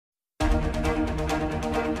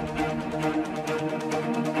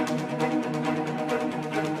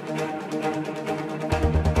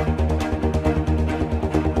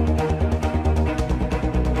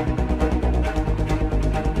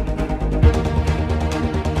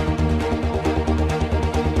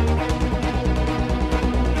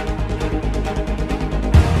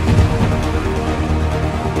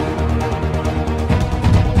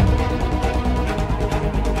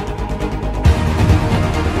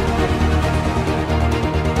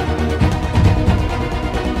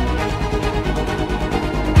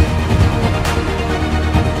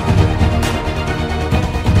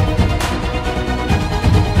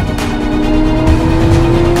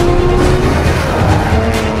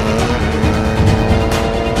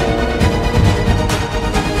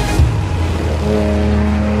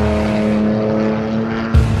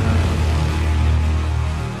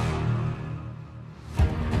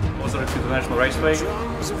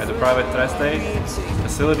at the private test day. The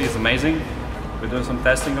facility is amazing. We're doing some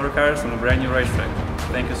testing of our cars on a brand new racetrack.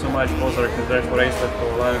 Thank you so much, Ozarks International Raceway, for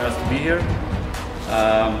allowing us to be here.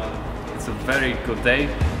 It's a very good day,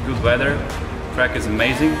 good weather. The track is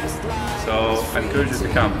amazing, so I encourage you to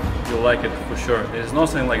come. You'll like it for sure. There's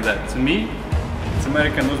nothing like that. To me, it's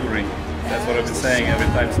American Nürburgring. That's what I've been saying every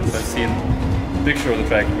time since I've seen a picture of the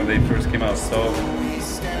track when they first came out. So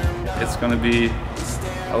it's going to be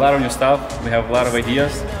a lot of new stuff. We have a lot of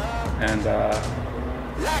ideas, and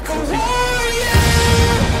we'll see.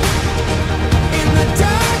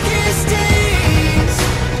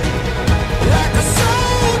 Like a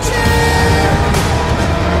soldier,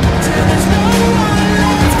 till there's no